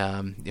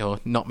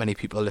 Not many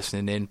people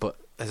listening in, but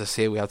as I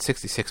say, we had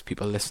 66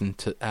 people listen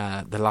to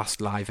the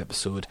last live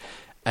episode,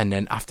 and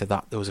then after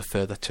that there was a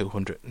further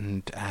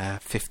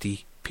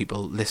 250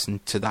 people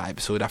listened to that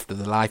episode after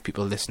the live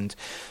people listened.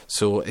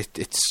 So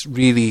it's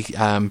really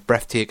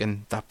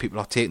breathtaking that people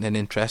are taking an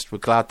interest. We're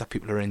glad that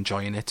people are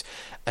enjoying it,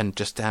 and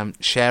just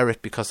share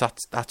it, because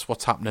that's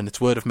what's happening.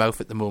 It's word of mouth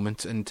at the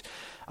moment, and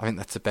I think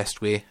that's the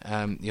best way.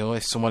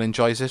 If someone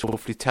enjoys it,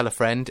 hopefully tell a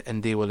friend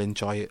and they will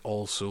enjoy it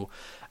also.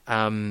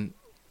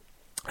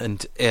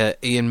 And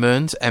Ian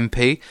Mearns,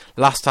 MP,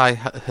 last I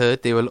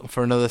heard they were looking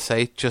for another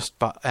site just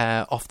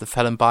off the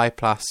Felon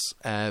bypass,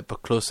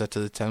 but closer to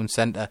the town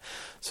centre.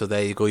 So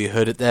there you go, you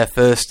heard it there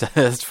first.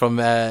 It's from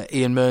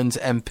Ian Mearns,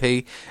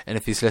 MP, and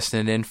if he's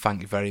listening in,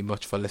 thank you very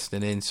much for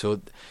listening in.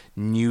 So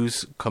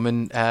news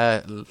coming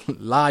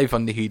live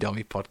on the Heed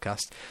Army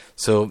podcast.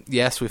 So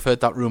yes, we've heard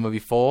that rumour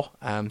before,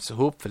 so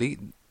hopefully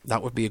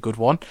that would be a good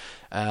one.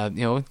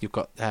 You've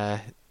got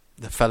the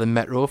Felon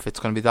Metro, if it's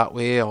going to be that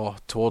way, or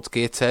towards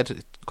Gateshead.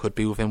 It could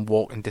be within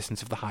walking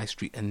distance of the High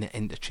Street and the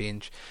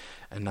interchange,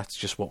 and that's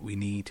just what we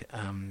need.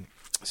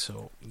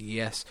 So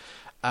yes,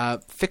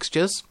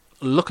 fixtures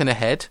looking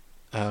ahead.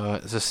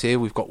 As I say,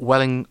 we've got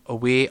Welling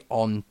away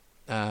on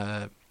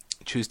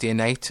Tuesday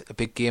night, a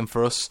big game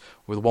for us,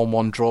 with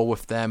 1-1 draw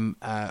with them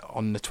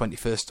on the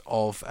 21st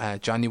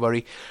of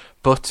January.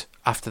 But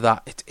after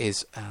that, it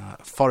is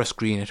Forest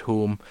Green at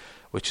home,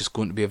 which is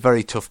going to be a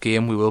very tough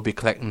game. We will be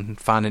collecting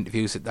fan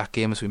interviews at that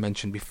game, as we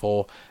mentioned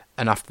before.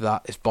 And after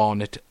that is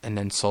Barnet and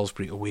then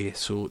Salisbury away.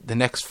 So the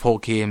next 4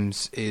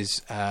 games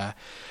is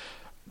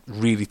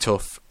really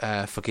tough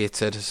for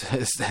Gateshead,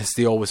 as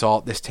they always are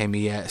at this time of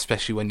year,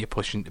 especially when you're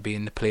pushing to be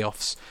in the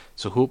playoffs.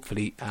 So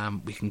hopefully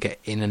we can get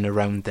in and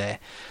around there.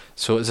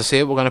 So as I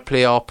say, we're going to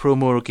play our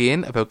promo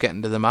again about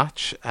getting to the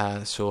match.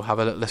 So have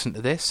a little listen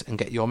to this and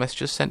get your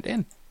messages sent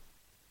in.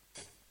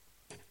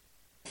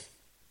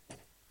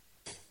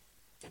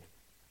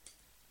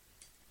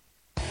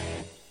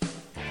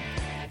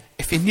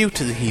 If you're new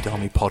to the Heed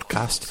Army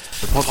podcast,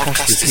 the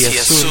podcast is here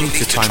solely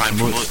to try and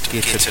promote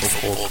Gateshead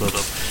Football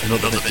Club and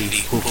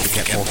ultimately hopefully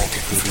get more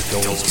people through the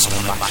doors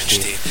on a match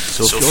day.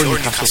 So if you're a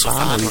Newcastle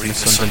fan or even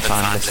a Sunderland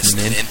fan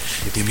listening in,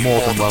 you'd be more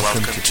than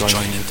welcome to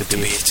join in the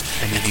debate,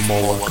 and you'd be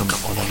more welcome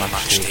on a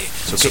match day.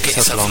 So get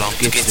yourself along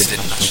to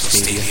Gateshead International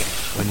Stadium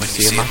when you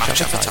see a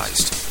match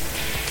advertised.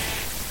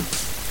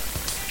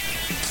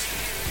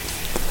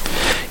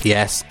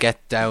 Yes,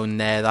 get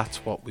down there, that's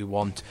what we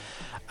want.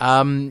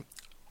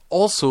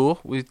 Also,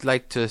 we'd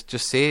like to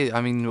just say, I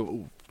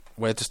mean,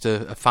 we're just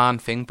a fan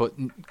thing, but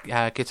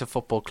Gateshead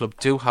Football Club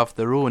do have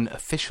their own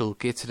official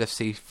Gateshead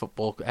FC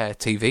Football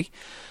TV,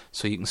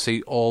 so you can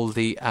see all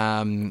the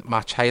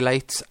match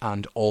highlights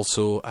and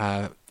also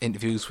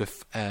interviews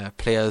with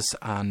players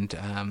and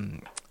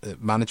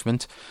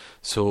management.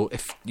 So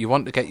if you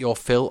want to get your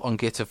fill on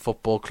Gateshead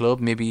Football Club,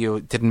 maybe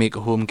you didn't make a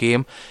home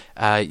game,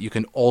 you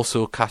can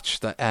also catch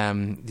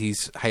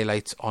these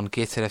highlights on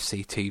Gateshead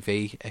FC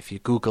TV. If you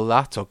Google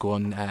that or go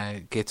on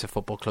Gateshead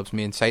Football Club's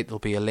main site, there'll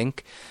be a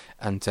link,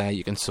 and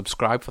you can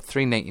subscribe for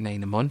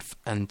 $3.99 a month.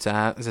 And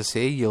as I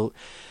say, you'll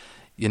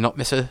not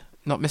miss a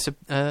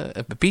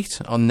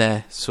beat on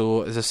there.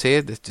 So as I say,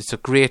 it's a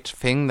great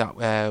thing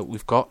that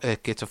we've got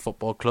at Gateshead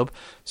Football Club.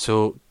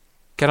 So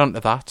get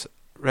onto that.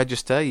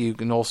 Register. You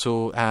can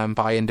also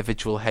buy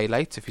individual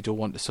highlights if you don't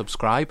want to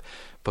subscribe,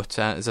 but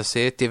as I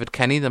say, David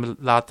Kenny, the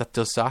lad that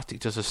does that, he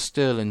does a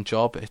sterling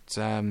job. It's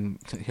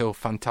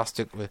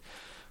fantastic,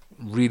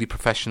 really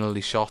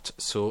professionally shot.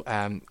 So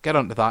get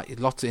onto that. You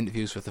have lots of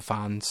interviews with the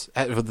fans,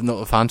 not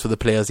the fans, with the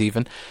players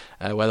even.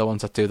 We're the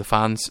ones that do the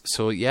fans.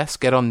 So yes,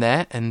 get on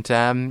there and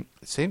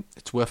see,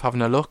 it's worth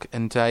having a look,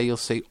 and you'll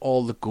see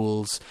all the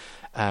goals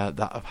that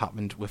have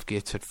happened with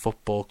Gateshead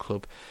Football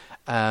Club.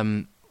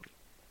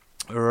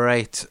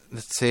 Right,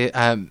 let's see.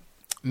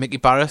 Mickey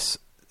Barris,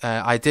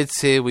 I did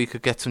say we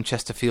could get some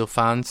Chesterfield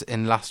fans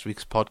in last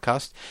week's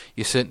podcast.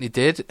 You certainly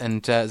did,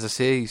 and as I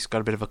say, he's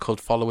got a bit of a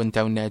cult following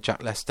down there,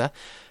 Jack Lester.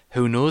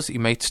 Who knows, he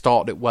might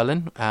start at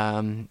Welling.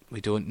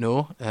 We don't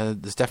know.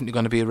 There's definitely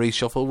going to be a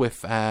reshuffle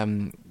with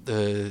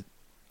the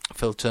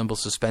Phil Turnbull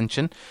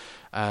suspension.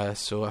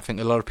 So I think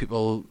a lot of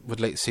people would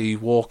like to see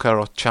Walker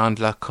or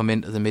Chandler come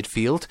into the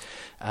midfield.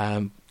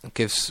 It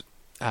gives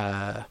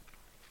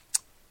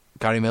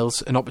Gary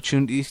Mills an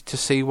opportunity to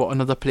see what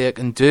another player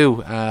can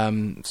do.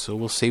 So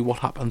we'll see what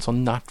happens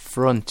on that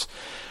front.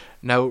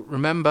 Now,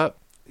 remember,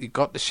 you've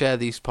got to share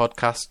these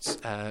podcasts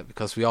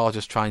because we are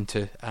just trying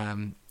to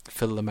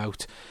fill them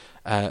out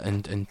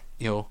and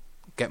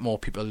get more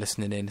people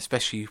listening in,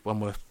 especially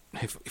when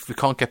if we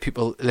can't get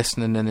people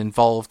listening and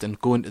involved and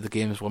going to the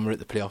games when we're at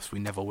the playoffs, we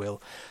never will.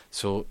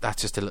 So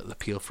that's just a little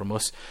appeal from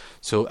us.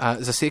 So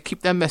as I say,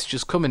 keep them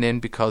messages coming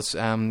in, because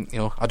I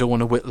don't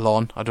want to whittle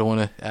on. I don't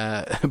want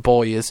to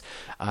bore you.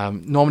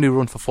 Normally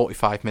run for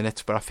 45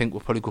 minutes, but I think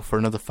we'll probably go for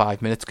another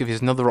 5 minutes. Give you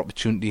another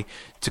opportunity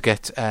to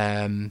get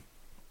your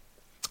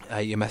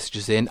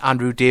messages in.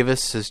 Andrew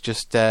Davis has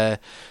just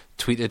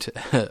tweeted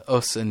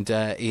us and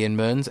Ian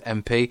Mearns,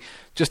 MP.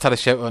 Just had a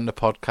shout out on the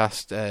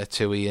podcast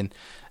to Ian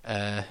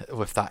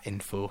with that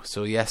info.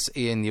 So yes,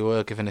 Ian, you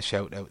were given a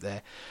shout out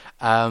there.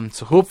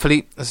 So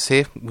hopefully, as I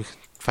say, we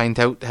find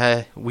out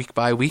week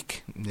by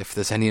week if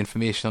there's any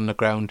information on the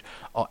ground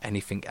or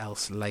anything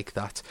else like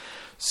that.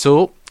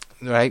 So,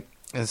 right,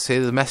 as I say,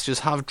 the messages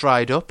have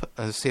dried up.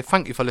 As I say,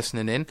 thank you for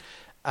listening in.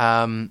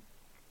 So,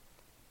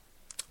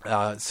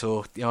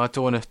 I don't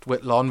want to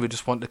whittle on. We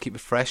just want to keep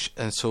it fresh.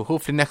 And so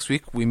hopefully next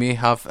week we may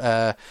have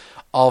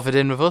Arvid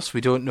in with us.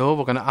 We don't know.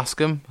 We're going to ask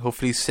him.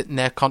 Hopefully he's sitting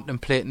there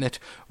contemplating it.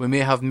 We may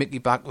have Mickey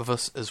back with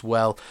us as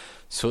well.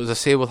 So as I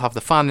say, we'll have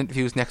the fan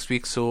interviews next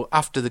week. So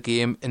after the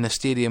game, in the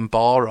stadium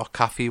bar or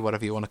cafe,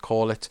 whatever you want to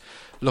call it,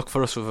 look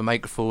for us with a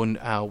microphone.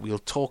 We'll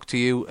talk to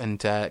you and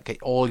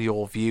get all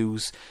your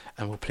views,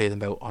 and we'll play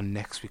them out on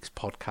next week's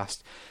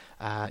podcast.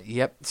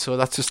 So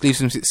that just leaves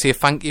them to say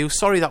thank you.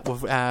 Sorry that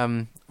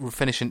we're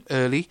finishing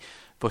early,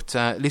 but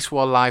at least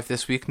we're live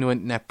this week, no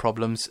internet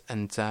problems,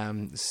 and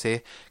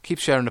say keep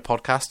sharing the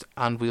podcast,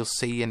 and we'll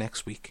see you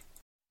next week.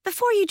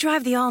 Before you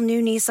drive the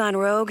all-new Nissan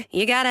Rogue,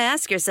 you gotta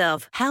ask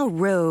yourself, how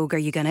rogue are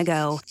you gonna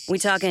go? We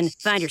talking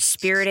find your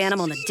spirit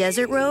animal in the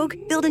desert rogue?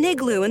 Build an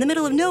igloo in the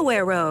middle of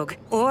nowhere rogue?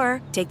 Or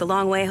take the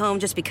long way home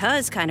just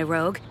because kind of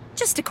rogue?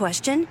 Just a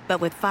question, but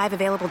with 5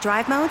 available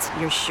drive modes,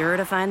 you're sure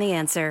to find the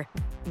answer.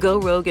 Go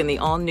rogue in the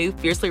all-new,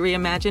 fiercely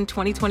reimagined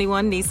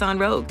 2021 Nissan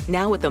Rogue,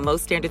 now with the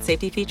most standard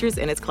safety features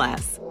in its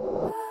class.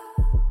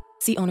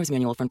 See Owner's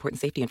Manual for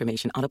important safety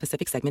information. Auto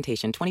Pacific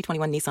segmentation.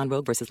 2021 Nissan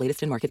Rogue versus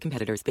latest in market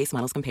competitors. Base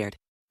models compared.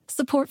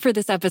 Support for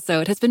this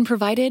episode has been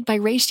provided by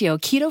Ratio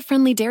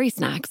keto-friendly dairy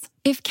snacks.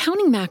 If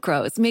counting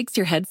macros makes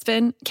your head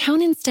spin,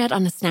 count instead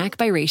on a snack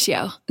by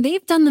Ratio.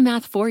 They've done the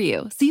math for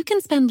you, so you can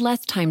spend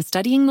less time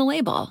studying the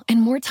label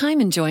and more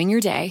time enjoying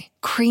your day.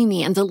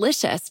 Creamy and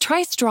delicious,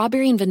 try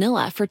strawberry and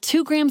vanilla for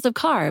 2 grams of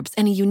carbs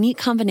and a unique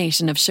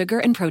combination of sugar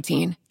and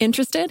protein.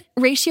 Interested?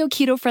 Ratio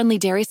keto-friendly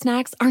dairy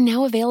snacks are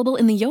now available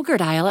in the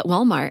yogurt aisle at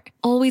Walmart.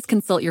 Always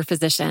consult your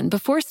physician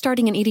before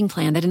starting an eating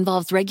plan that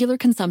involves regular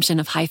consumption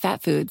of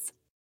high-fat foods.